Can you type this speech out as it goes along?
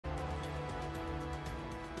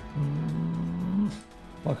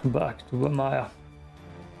Welcome back to Vermire.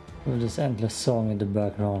 With this endless song in the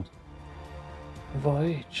background. For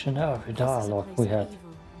each and every dialogue we had.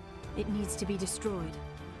 It needs to be destroyed.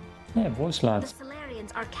 Yeah, voice lines. The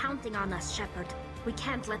Salarians are counting on us, Shepard. We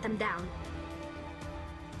can't let them down.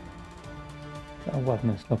 That weapon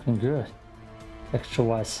is looking good.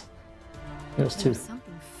 Texture-wise. Yours too. There's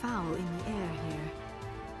something foul in the air here.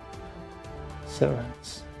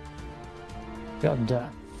 Sarens.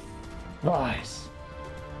 Goddamn. Nice.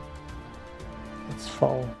 It's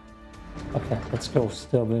foul. Okay, let's go,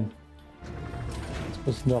 Stubbin.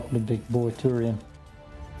 Let's put up the big boy Turian.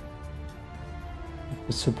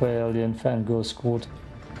 The super alien Fangirl squad.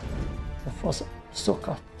 Of course,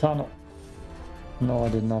 Ahsoka, Tano. No, I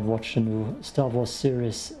did not watch the new Star Wars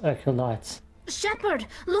series Acolytes. Shepard,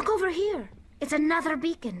 look over here. It's another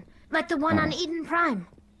beacon, like the one on Eden Prime.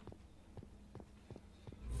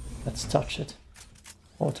 Let's touch it.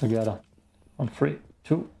 All together. On 3,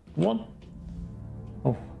 2, 1.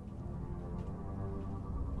 Oh.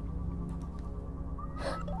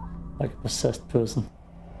 Like a possessed person.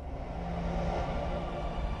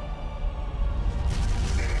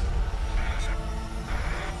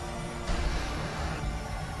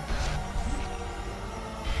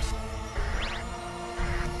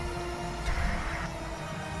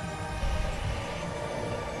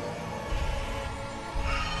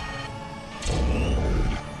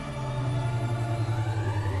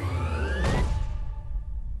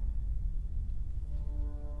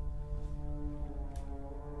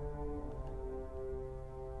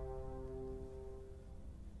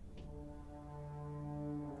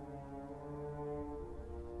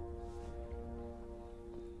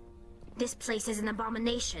 This place is an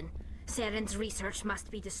abomination. Saren's research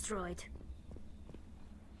must be destroyed.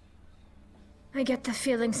 I get the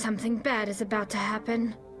feeling something bad is about to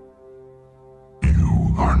happen.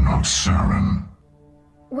 You are not Saren.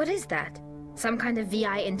 What is that? Some kind of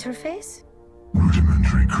VI interface?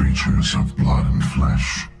 Rudimentary creatures of blood and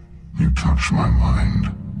flesh. You touch my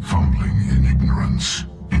mind, fumbling in ignorance,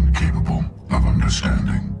 incapable of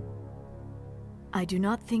understanding. I do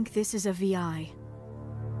not think this is a VI.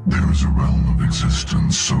 There is a realm of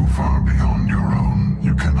existence so far beyond your own,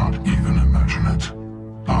 you cannot even imagine it.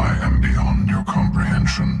 I am beyond your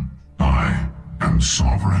comprehension. I am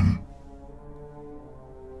sovereign.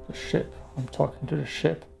 The ship. I'm talking to the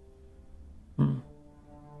ship. I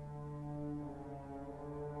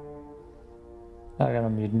gotta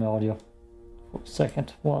mute my audio for a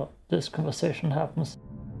second while this conversation happens.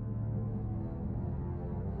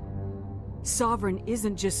 Sovereign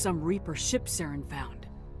isn't just some Reaper ship Saren found.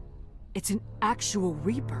 It's an actual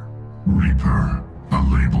Reaper. Reaper, a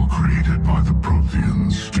label created by the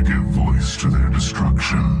Protheans to give voice to their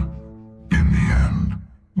destruction. In the end,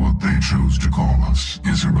 what they chose to call us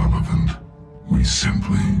is irrelevant. We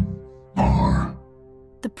simply are.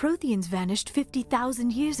 The Protheans vanished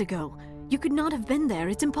 50,000 years ago. You could not have been there.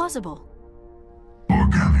 It's impossible.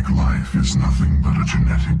 Organic life is nothing but a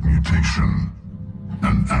genetic mutation.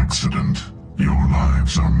 An accident. Your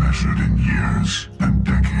lives are measured in years and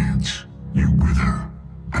decades. You wither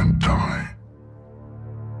and die.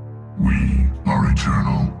 We are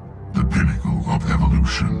eternal, the pinnacle of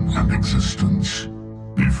evolution and existence.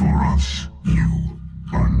 Before us, you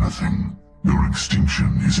are nothing. Your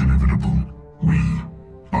extinction is inevitable. We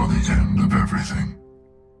are the end of everything.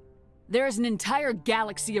 There is an entire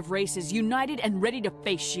galaxy of races united and ready to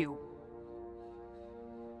face you.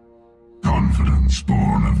 Confidence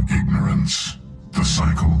born of ignorance. The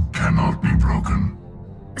cycle cannot be broken.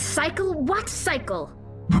 Cycle? What cycle?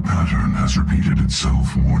 The pattern has repeated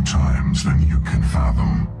itself more times than you can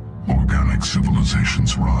fathom. Organic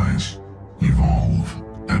civilizations rise, evolve,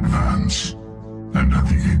 advance, and at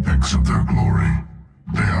the apex of their glory,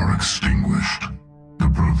 they are extinguished. The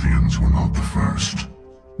Protheans were not the first.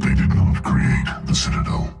 They did not create the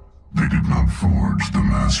Citadel. They did not forge the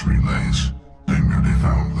mass relays. They merely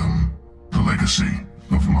found them. The legacy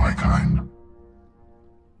of my kind.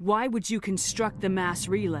 Why would you construct the mass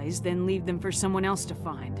relays, then leave them for someone else to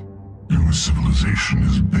find? Your civilization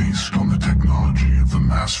is based on the technology of the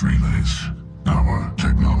mass relays. Our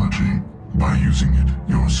technology. By using it,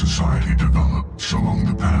 your society develops along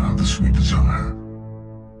the paths we desire.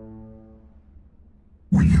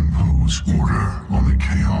 We impose order on the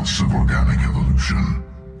chaos of organic evolution.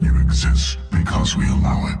 You exist because we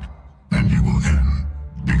allow it, and you will end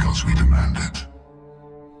because we demand it.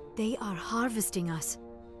 They are harvesting us,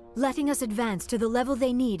 letting us advance to the level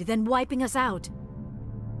they need, then wiping us out.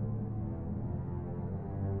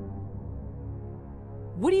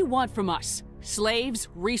 What do you want from us? Slaves?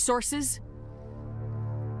 Resources?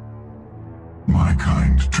 My My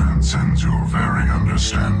kind transcends your very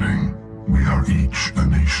understanding. We are each a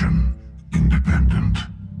nation, independent,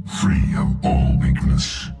 free of all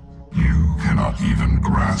weakness. You cannot even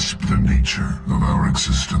grasp the nature of our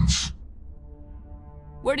existence.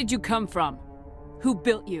 Where did you come from? Who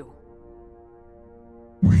built you?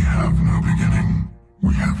 We have no beginning.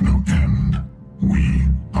 We have no end. We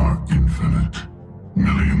are infinite.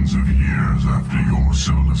 Millions of years after your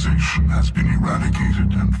civilization has been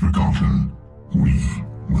eradicated and forgotten, we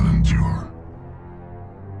will endure.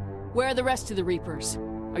 Where are the rest of the Reapers?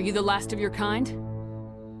 Are you the last of your kind?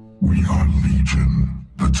 We are Legion.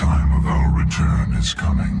 The time of our return is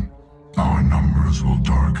coming. Our numbers will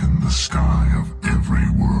darken the sky of every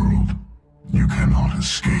world. You cannot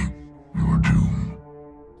escape your doom.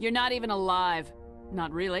 You're not even alive.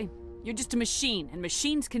 Not really. You're just a machine, and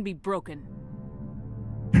machines can be broken.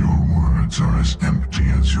 Your words are as empty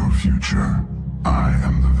as your future. I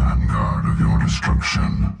am the vanguard of your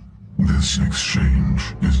destruction. This exchange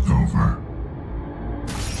is over.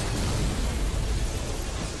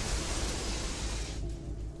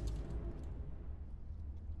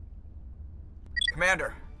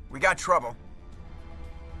 Commander, we got trouble.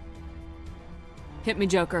 Hit me,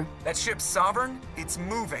 Joker. That ship's Sovereign? It's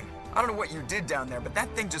moving. I don't know what you did down there, but that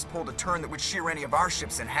thing just pulled a turn that would shear any of our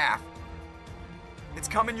ships in half. It's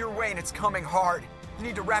coming your way, and it's coming hard. You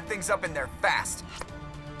need to wrap things up in there fast.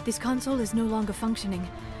 This console is no longer functioning.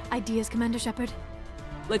 Ideas, Commander Shepard?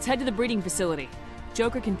 Let's head to the breeding facility.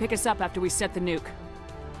 Joker can pick us up after we set the nuke.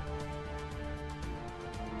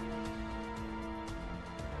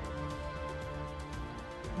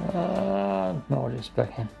 No, just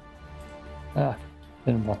back in.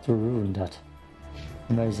 Didn't want to ruin that.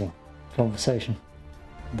 Amazing conversation.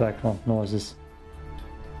 Background noises.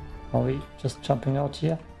 Are we just jumping out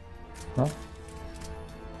here? No? Is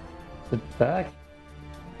it back?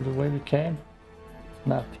 The way we came?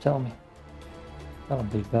 Map, tell me. Gotta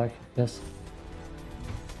be back, I guess.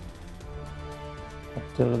 Up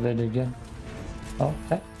the elevator again.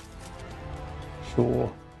 Okay.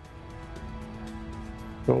 Sure.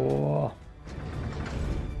 Sure.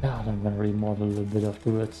 God, I'm gonna remodel a little bit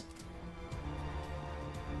afterwards.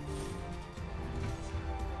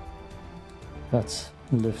 Let's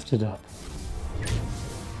lift it up.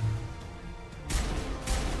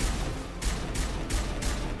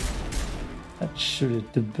 Let's shoot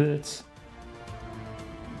it to bits.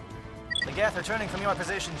 The Geth are turning from your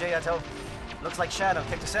position, Jayato. Looks like Shadow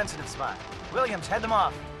picked a sensitive spot. Williams, head them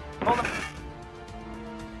off. Hold them.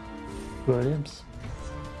 Williams.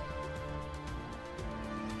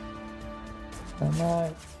 Am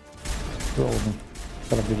I? Rolling.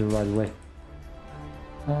 Gotta be the right way.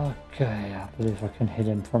 Okay, I believe I can hit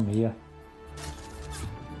him from here.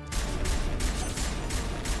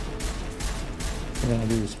 You're gonna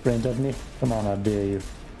do a sprint at me? Come on, I dare you.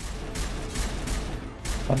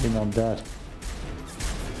 Probably not that.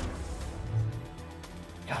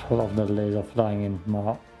 God, I love that laser flying in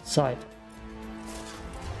my sight.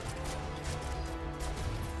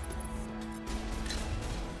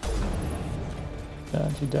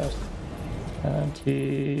 And he does. And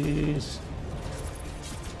he's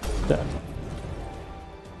dead.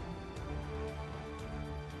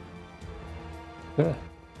 Good.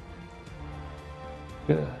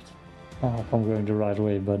 Good. I hope I'm going the right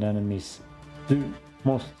way, but enemies do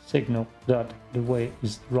most signal that the way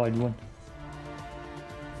is the right one.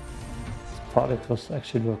 These particles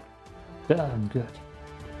actually look damn good.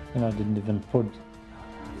 And I didn't even put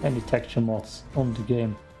any texture mods on the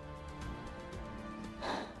game.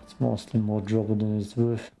 It's mostly more trouble than it's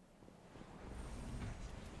worth.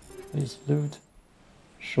 Please loot.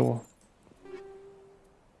 Sure.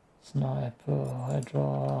 Sniper, Hydra.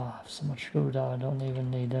 I have so much loot, I don't even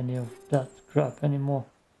need any of that crap anymore.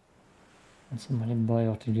 And so many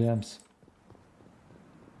biotic gems.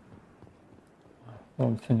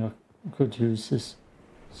 One thing I could use is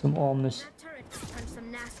some armors. That turret could punch some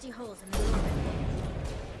nasty holes in the open.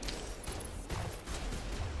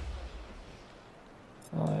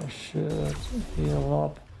 I should heal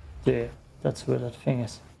up. There, that's where that thing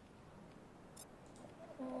is.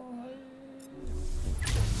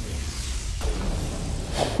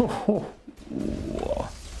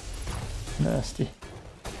 Nasty.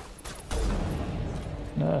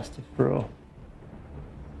 Nasty, bro.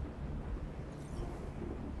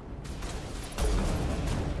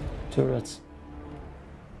 Turrets.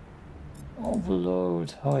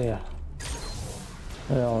 Overload. Oh yeah.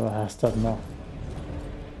 Yeah, I has that now.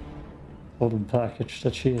 Golden package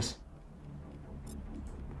that she is.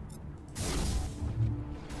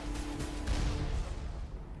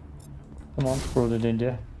 Come on, throw it in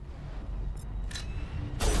there.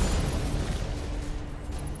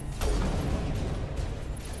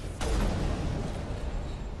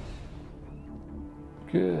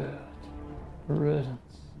 Good riddance.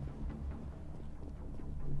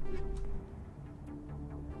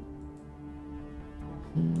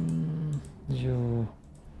 You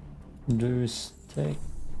do stay.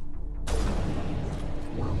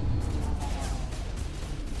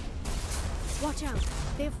 Watch out.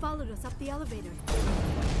 They have followed us up the elevator.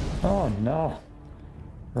 Oh no.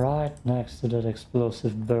 Right next to that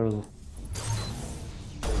explosive barrel.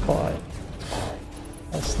 Why?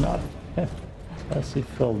 That's not... As he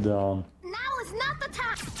fell down. Now is not the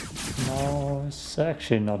time! No, it's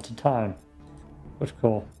actually not the time. Good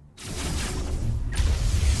call.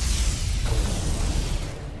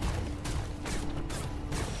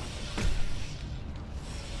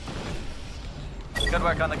 Good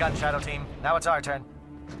work on the gun, Shadow Team. Now it's our turn.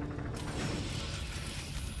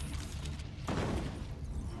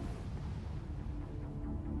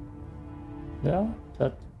 Yeah,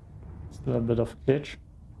 that's a little bit of a glitch.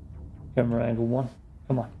 Camera angle 1.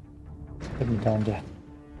 Come on. Get me down there.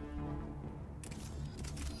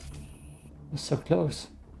 We're so close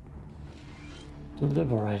to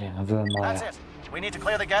liberating a Vermire. That's it. We need to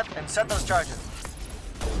clear the gate and set those charges.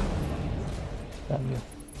 Damn you.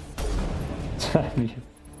 Damn you.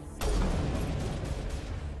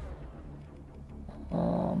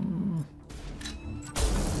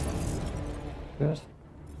 Good.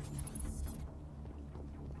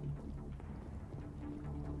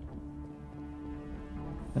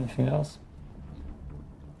 Anything else?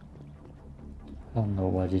 I don't know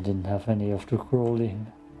why they didn't have any of the Corellian.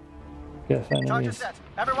 Charges set.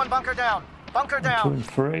 Everyone bunker down. Bunker 2 down. and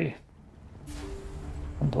 3.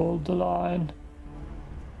 And hold the line.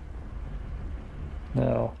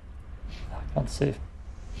 No. I can't see.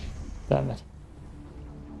 Damn it.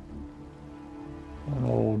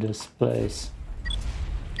 Oh, this place.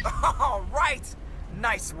 All right!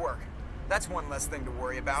 Nice work. That's one less thing to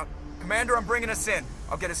worry about. Commander, I'm bringing us in.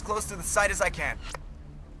 I'll get as close to the site as I can.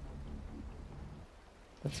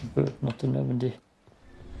 That's a bird, not the Normandy.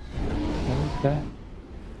 Okay.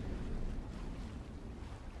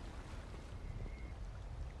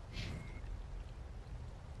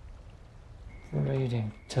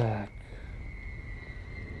 Raiding tag.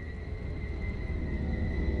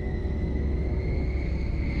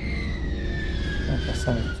 I guess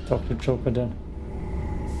I need to talk to Joker then.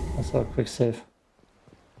 That's our quick save.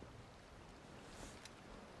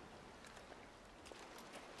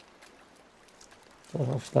 That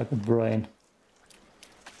looks like a brain.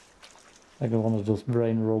 Like one of those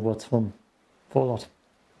brain robots from Fallout.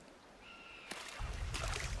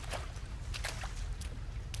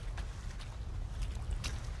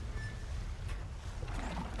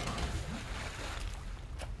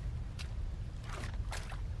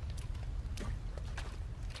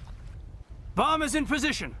 Bomb is in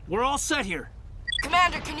position. We're all set here.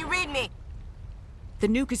 Commander, can you read me? The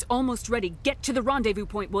nuke is almost ready. Get to the rendezvous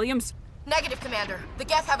point, Williams. Negative, Commander. The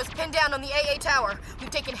Geth have us pinned down on the AA tower.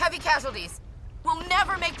 We've taken heavy casualties. We'll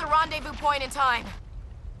never make the rendezvous point in time.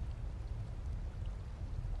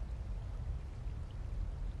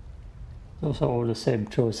 Those are all the same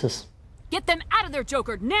choices. Get them out of there,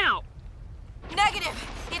 Joker, now!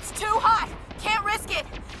 Negative! It's too hot! Can't risk it!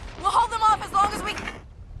 We'll hold them off as long as we...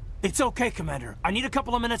 It's okay, Commander. I need a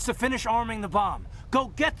couple of minutes to finish arming the bomb.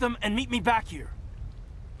 Go get them and meet me back here.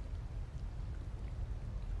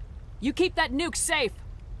 You keep that nuke safe.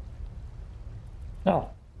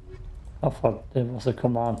 No. I thought there was a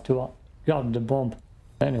command to guard the bomb.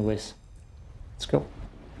 Anyways, let's go.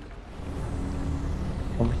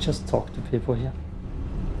 Can we just talk to people here?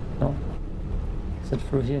 No? Is it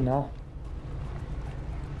through here now?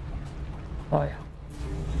 Oh yeah.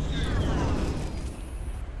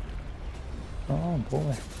 Oh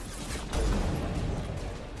boy.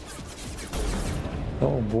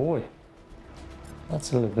 Oh boy.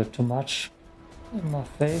 That's a little bit too much in my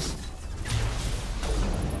face.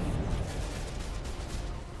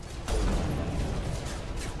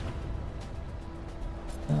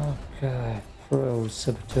 Okay, throw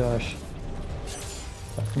sabotage.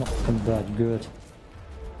 That's not been that good.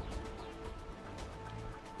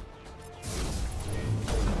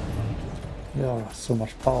 Yeah, so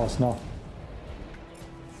much powers now.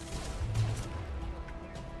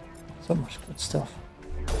 So much good stuff.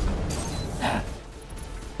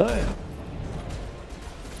 Damn!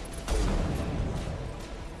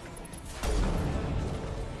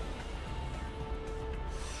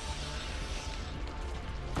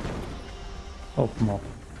 Open up.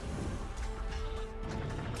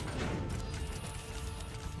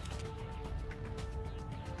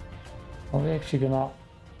 Are we actually gonna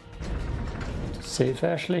save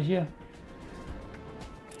Ashley here?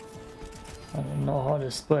 I don't know how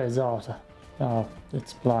this plays out.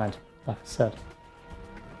 it's blind, like I said.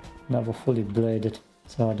 Never fully played it,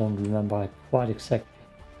 so I don't remember quite exactly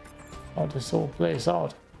how this all plays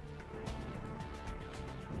out.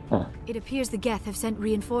 Huh. It appears the Geth have sent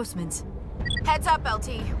reinforcements. Heads up,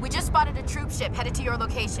 LT. We just spotted a troop ship headed to your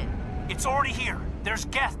location. It's already here. There's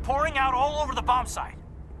Geth pouring out all over the bomb site.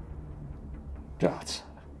 God,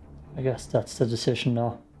 I guess that's the decision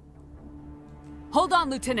now. Hold on,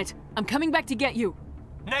 Lieutenant. I'm coming back to get you.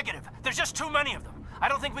 Negative. There's just too many of them. I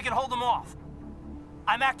don't think we can hold them off.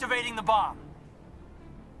 I'm activating the bomb.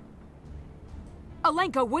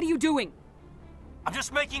 Alenko, what are you doing? I'm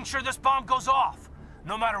just making sure this bomb goes off,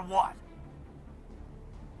 no matter what.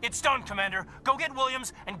 It's done, Commander. Go get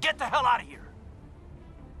Williams and get the hell out of here.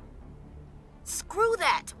 Screw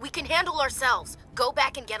that! We can handle ourselves. Go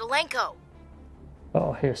back and get Alenko.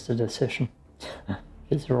 Oh, here's the decision.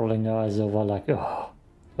 He's rolling eyes over like, oh,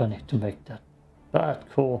 I need to make that. That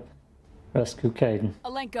cool. Rescue Kaidan.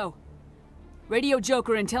 Alenko, radio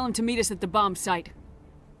Joker and tell him to meet us at the bomb site.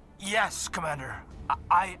 Yes, Commander.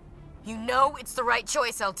 You know it's the right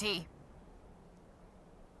choice, LT.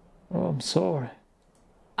 Oh, I'm sorry.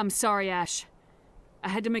 I'm sorry, Ash. I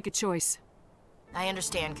had to make a choice. I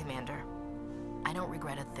understand, Commander. I don't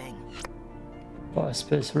regret a thing. Bye,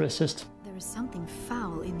 space racist. There is something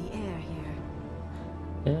foul in the air here.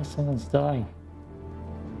 Yeah, someone's dying.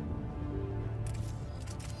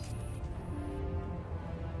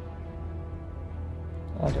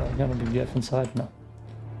 Oh, they're gonna be Geth inside now.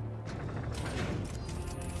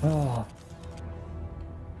 Oh.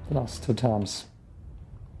 The last two times.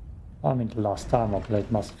 I mean, the last time I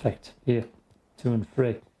played Mass Effect here, 2 and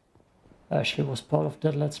 3. Ashley was part of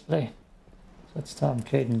that Let's Play. So it's time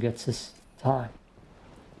Kaidan gets his time.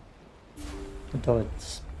 Although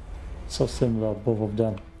it's so similar, both of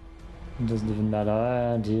them. It doesn't even matter.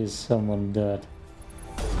 And here's someone dead.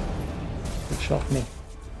 Who shot me?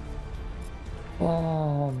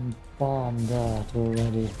 Bomb that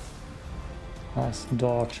already. Nice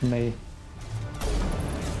dodge me.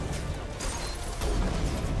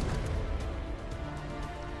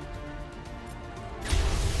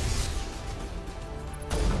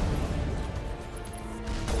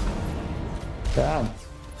 Damn.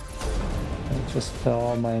 I just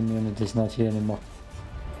fell, my immunity is not here anymore.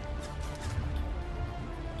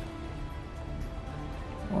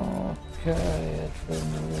 Okay,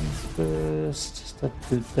 adrenaline burst. Is that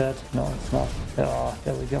good that? No, it's not. Ah,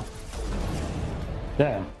 there we go.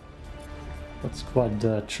 Damn. That's quite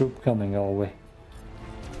the troop coming our way.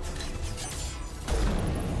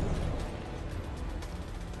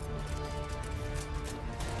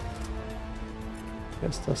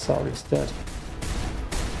 Guess the Sari is dead.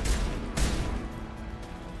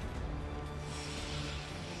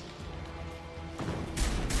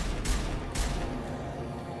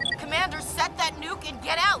 Commander, set that nuke and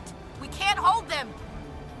get out! We can't hold them!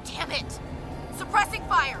 Damn it! Suppressing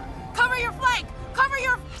fire! Cover your flank! Cover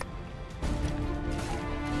your...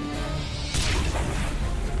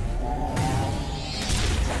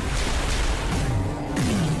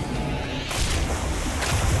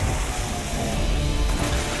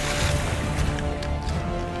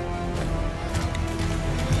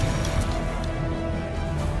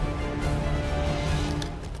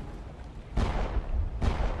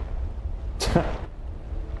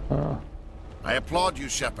 I applaud you,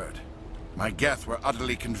 Shepard. My Geth were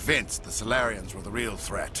utterly convinced the Salarians were the real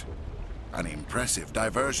threat. An impressive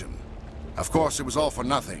diversion. Of course, it was all for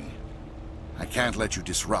nothing. I can't let you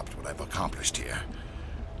disrupt what I've accomplished here.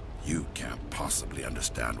 You can't possibly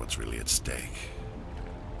understand what's really at stake.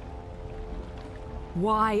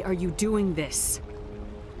 Why are you doing this?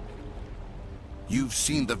 You've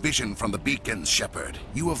seen the vision from the beacons, Shepard.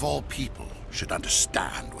 You of all people should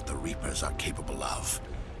understand what the Reapers are capable of.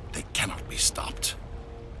 They cannot be stopped.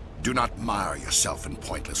 Do not mire yourself in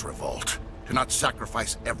pointless revolt. Do not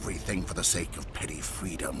sacrifice everything for the sake of petty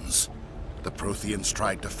freedoms. The Protheans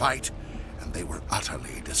tried to fight, and they were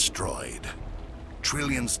utterly destroyed.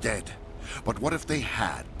 Trillions dead. But what if they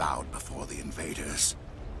had bowed before the invaders?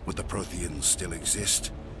 Would the Protheans still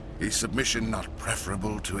exist? Is submission not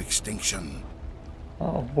preferable to extinction?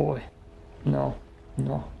 Oh boy. No.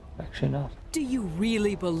 No. Actually not. Do you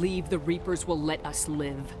really believe the Reapers will let us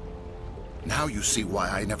live? Now you see why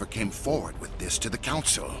I never came forward with this to the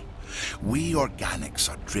Council. We organics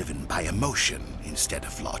are driven by emotion instead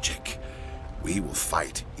of logic. We will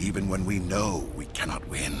fight even when we know we cannot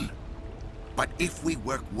win. But if we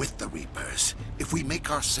work with the Reapers, if we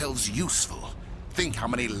make ourselves useful, think how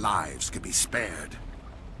many lives could be spared.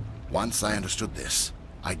 Once I understood this,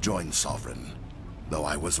 I joined Sovereign, though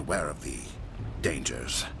I was aware of the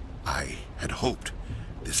dangers. I had hoped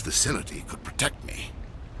This facility could protect me.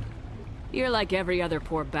 You're like every other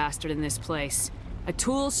poor bastard in this place. A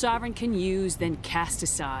tool Sovereign can use, then cast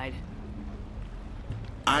aside.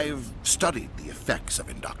 I've studied the effects of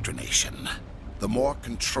indoctrination. The more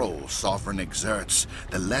control Sovereign exerts,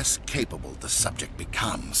 the less capable the subject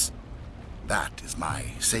becomes. That is my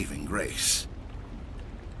saving grace.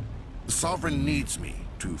 Sovereign needs me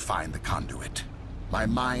to find the conduit. My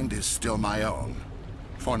mind is still my own,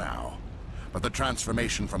 for now. But the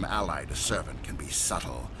transformation from ally to servant can be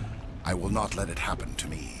subtle. I will not let it happen to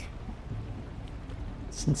me.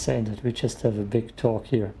 It's insane that we just have a big talk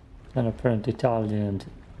here. And apparently Tali and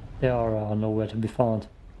Liara are nowhere to be found.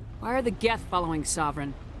 Why are the Geth following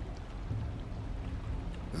Sovereign?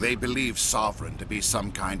 They believe Sovereign to be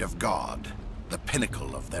some kind of god, the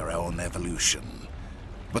pinnacle of their own evolution.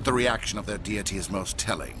 But the reaction of their deity is most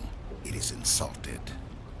telling. It is insulted.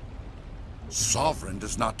 Sovereign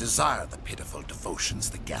does not desire the pitiful devotions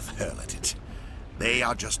the Geth hurl at it. They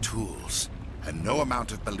are just tools, and no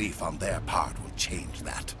amount of belief on their part will change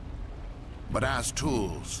that. But as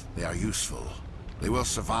tools, they are useful. They will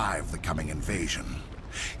survive the coming invasion.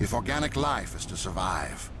 If organic life is to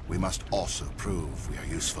survive, we must also prove we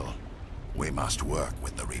are useful. We must work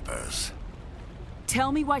with the Reapers.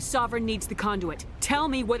 Tell me why Sovereign needs the conduit. Tell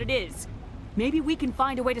me what it is. Maybe we can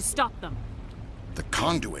find a way to stop them. The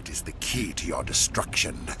conduit is the key to your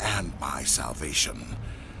destruction and my salvation.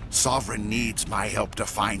 Sovereign needs my help to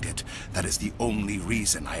find it. That is the only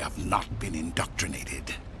reason I have not been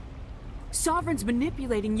indoctrinated. Sovereign's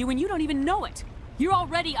manipulating you and you don't even know it. You're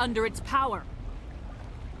already under its power.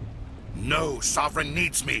 No, Sovereign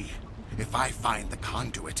needs me. If I find the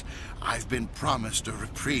conduit, I've been promised a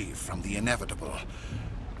reprieve from the inevitable.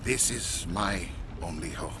 This is my only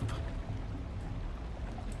hope.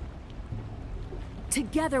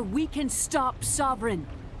 Together we can stop Sovereign.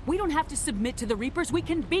 We don't have to submit to the Reapers, we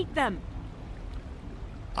can beat them.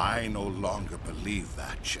 I no longer believe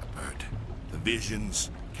that, Shepard. The visions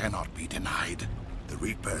cannot be denied. The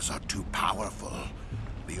Reapers are too powerful.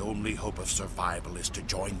 The only hope of survival is to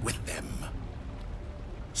join with them.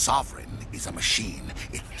 Sovereign is a machine.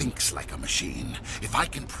 It thinks like a machine. If I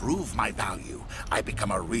can prove my value, I become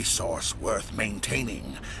a resource worth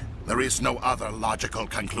maintaining. There is no other logical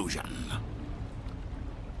conclusion.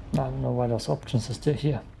 I don't know why those options are still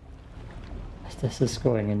here. This is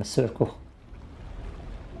going in a circle.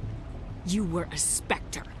 You were a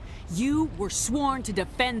Spectre. You were sworn to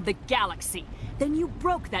defend the galaxy. Then you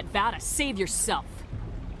broke that vow to save yourself.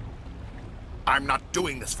 I'm not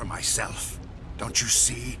doing this for myself. Don't you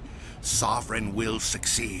see? Sovereign will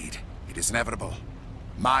succeed. It is inevitable.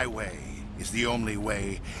 My way is the only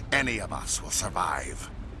way any of us will survive.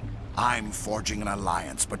 I'm forging an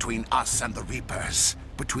alliance between us and the Reapers,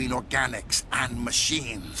 between organics and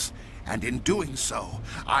machines. And in doing so,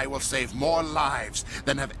 I will save more lives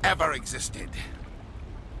than have ever existed.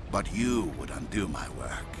 But you would undo my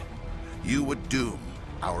work. You would doom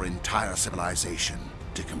our entire civilization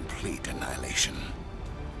to complete annihilation.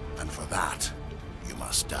 And for that, you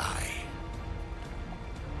must die.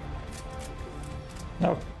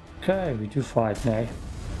 Okay, we do fight now.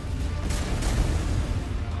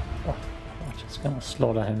 Oh, I'm just gonna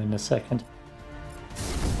slaughter him in a second.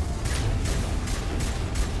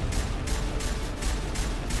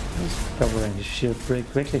 He's covering his shield pretty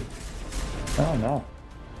quickly. Oh no.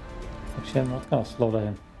 Actually, I'm not gonna slaughter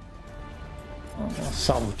him. I'm gonna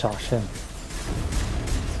sabotage him.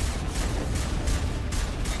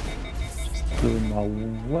 Blew him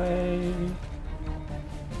away.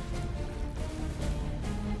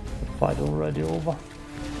 The fight already over.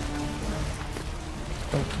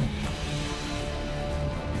 Okay.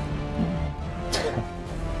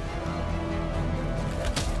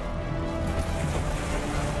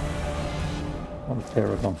 One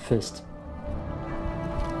Paragon fist.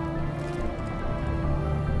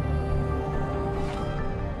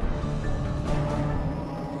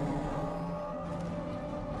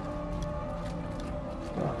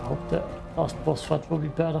 I hope the last boss fight will be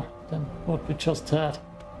better than what we just had.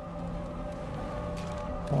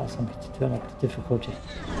 Awesome, to turn up the difficulty.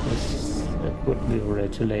 It would be already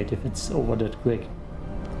too late if it's over that quick.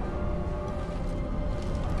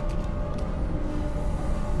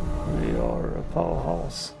 We are a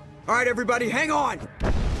powerhouse. Alright, everybody, hang on!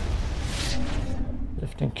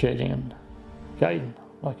 Lifting Kaidan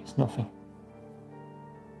like it's nothing.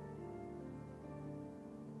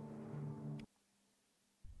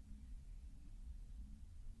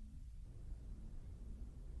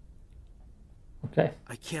 Okay.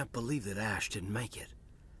 I can't believe that Ash didn't make it.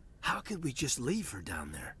 How could we just leave her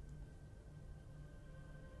down there?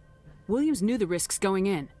 Williams knew the risks going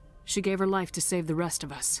in. She gave her life to save the rest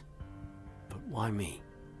of us. But why me?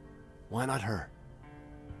 Why not her?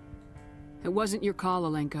 It wasn't your call,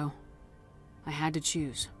 Alenko. I had to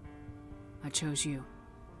choose. I chose you.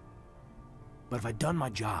 But if I'd done my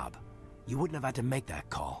job, you wouldn't have had to make that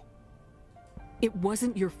call. It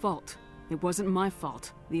wasn't your fault. It wasn't my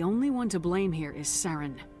fault. The only one to blame here is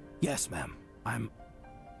Saren. Yes, ma'am.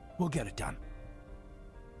 We'll get it done.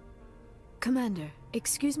 Commander,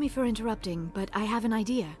 excuse me for interrupting, but I have an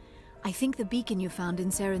idea. I think the beacon you found in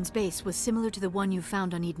Saren's base was similar to the one you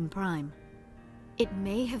found on Eden Prime. It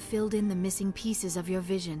may have filled in the missing pieces of your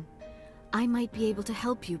vision. I might be able to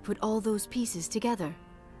help you put all those pieces together.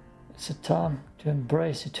 Is it time to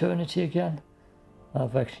embrace eternity again?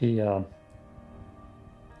 I've actually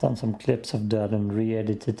done some clips of that and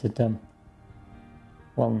re-edited them.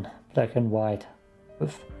 One black and white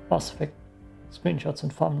with Mass Effect screenshots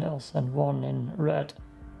and thumbnails, and one in red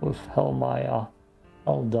with Helldivers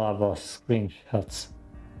screenshots.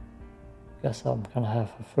 Guess I'm gonna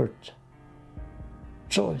have a third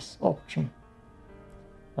choice option.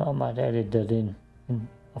 I might edit that in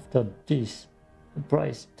after this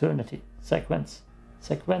embrace eternity sequence.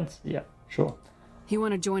 Yeah, sure. You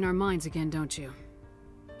want to join our minds again, don't you?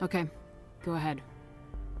 Okay, go ahead.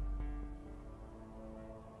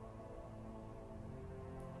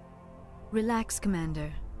 Relax,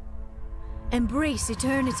 Commander. Embrace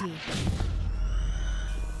eternity.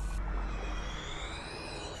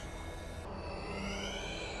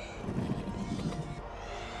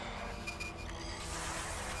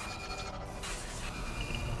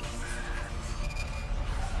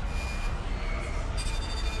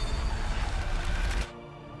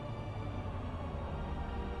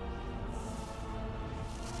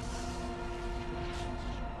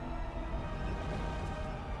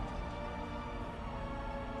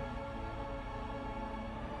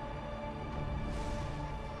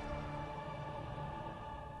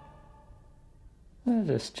 It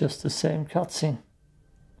is just the same cutscene.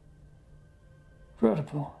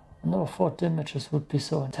 Incredible. I never thought the images would be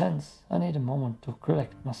so intense. I need a moment to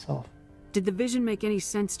collect myself. Did the vision make any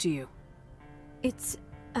sense to you? It's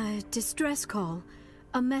a distress call.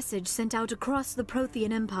 A message sent out across the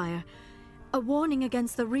Prothean Empire. A warning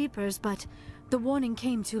against the Reapers, but the warning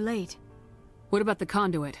came too late. What about the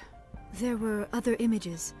conduit? There were other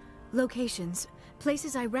images, locations,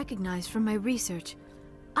 places I recognized from my research.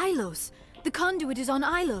 Ilos! The conduit is on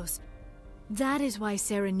Ilos! That is why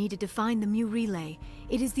Saren needed to find the Mu relay.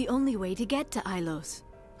 It is the only way to get to Ilos.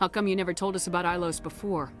 How come you never told us about Ilos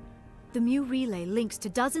before? The Mu relay links to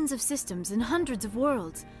dozens of systems and hundreds of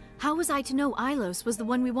worlds. How was I to know Ilos was the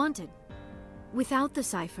one we wanted? Without the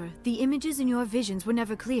cipher, the images in your visions were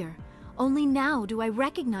never clear. Only now do I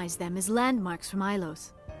recognize them as landmarks from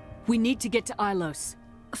Ilos. We need to get to Ilos.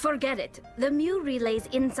 Forget it. The Mu relay's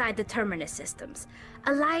inside the Terminus systems.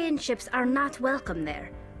 Alliance ships are not welcome there.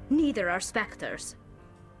 Neither are Spectres.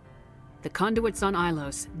 The conduit's on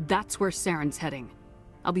Ilos. That's where Saren's heading.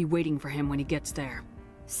 I'll be waiting for him when he gets there.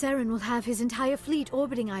 Saren will have his entire fleet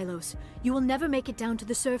orbiting Ilos. You will never make it down to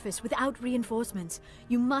the surface without reinforcements.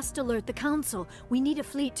 You must alert the Council. We need a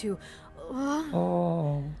fleet to...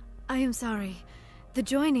 Oh. I am sorry. The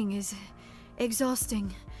joining is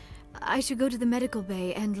exhausting. I should go to the medical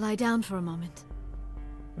bay and lie down for a moment.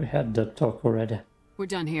 We had that talk already. We're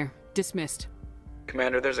done here. Dismissed.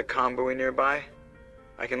 Commander, there's a convoy nearby.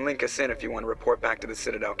 I can link us in if you want to report back to the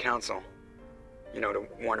Citadel Council. You know, to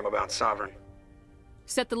warn them about Sovereign.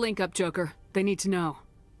 Set the link up, Joker. They need to know.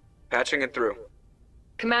 Patching it through.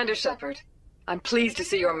 Commander Shepard, I'm pleased to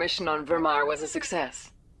see your mission on Vermire was a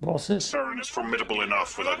success. Was it? Saren is formidable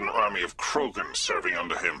enough without an army of Krogan serving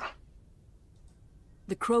under him.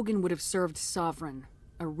 The Krogan would have served Sovereign,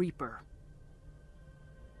 a Reaper.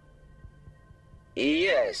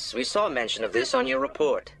 Yes, we saw mention of this on your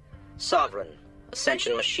report. Sovereign,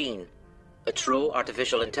 Ascension machine, a true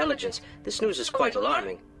artificial intelligence. This news is quite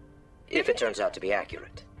alarming, if it turns out to be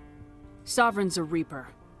accurate. Sovereign's a Reaper.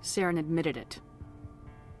 Saren admitted it.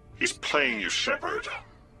 He's playing you, Shepard.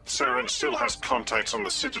 Saren still has contacts on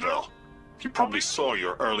the Citadel. He probably saw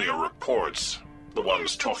your earlier reports, the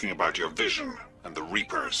ones talking about your vision and the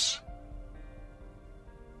Reapers.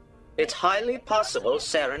 It's highly possible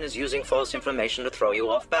Saren is using false information to throw you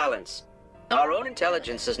off balance. Our own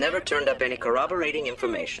intelligence has never turned up any corroborating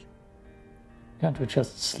information. Can't we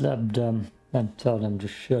just slap them and tell them to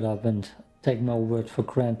shut up and take my word for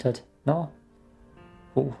granted? No?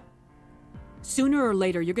 Oh. Sooner or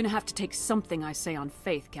later, you're gonna have to take something I say on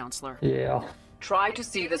faith, Counselor. Yeah. Try to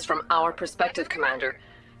see this from our perspective, Commander.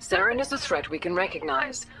 Saren is a threat we can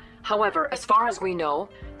recognize. However, as far as we know,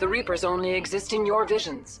 the Reapers only exist in your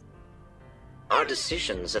visions. Our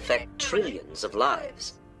decisions affect trillions of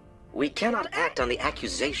lives. We cannot act on the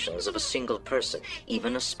accusations of a single person,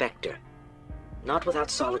 even a Spectre. Not without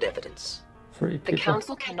solid evidence. The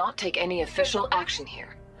Council cannot take any official action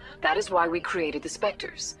here. That is why we created the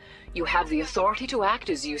Spectres. You have the authority to act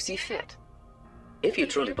as you see fit. If you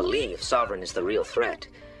truly believe Sovereign is the real threat,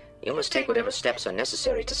 you must take whatever steps are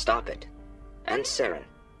necessary to stop it. And Saren.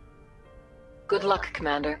 Good luck,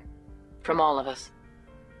 Commander. From all of us.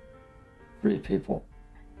 3 people.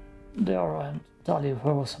 Liara and Tali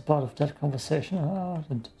were also part of that conversation.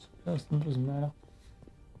 It doesn't matter.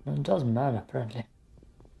 It doesn't matter, apparently.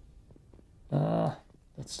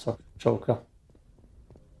 Let's talk to Joker.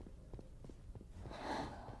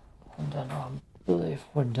 And then I believe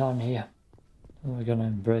we're done here. We're gonna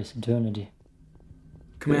embrace eternity.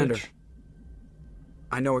 Commander,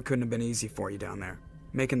 I know it couldn't have been easy for you down there.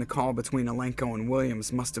 Making the call between Alenko and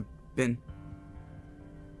Williams must have been...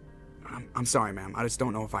 I'm sorry, ma'am. I just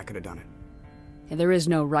don't know if I could have done it. Yeah, there is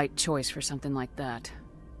no right choice for something like that.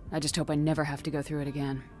 I just hope I never have to go through it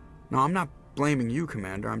again. No, I'm not blaming you,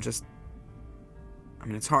 Commander. I'm just... I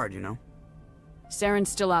mean, it's hard, you know? Saren's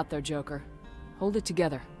still out there, Joker. Hold it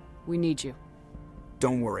together. We need you.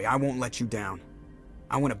 Don't worry, I won't let you down.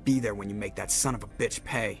 I want to be there when you make that son of a bitch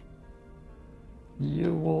pay.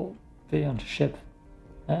 You will be on the ship.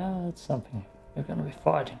 That's something you're gonna be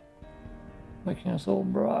fighting. Making us all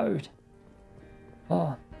proud.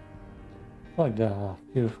 Like the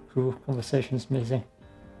few crew conversations missing.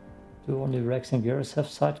 Do only Rex and Garrus have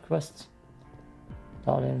side quests?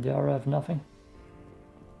 Tali and Liara have nothing?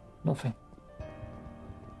 Nothing.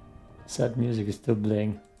 Sad music is still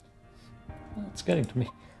playing. It's getting to me.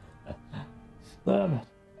 Damn it.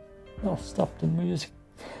 I'll stop the music.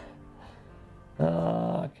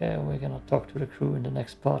 Okay, we're gonna talk to the crew in the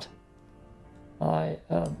next part. I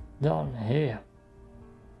am done here.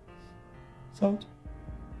 Sound?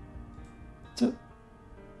 That's it.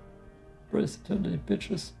 Brace eternity,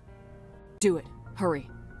 bitches. Do it. Hurry.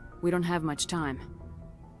 We don't have much time.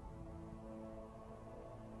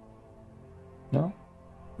 No?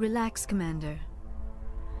 Relax, Commander.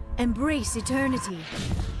 Embrace eternity.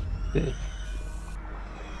 Good.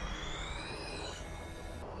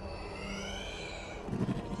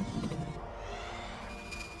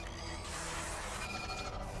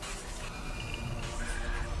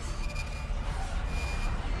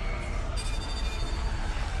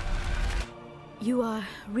 You are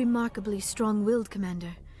remarkably strong-willed,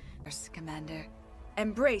 Commander. Commander.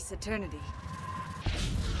 Embrace eternity.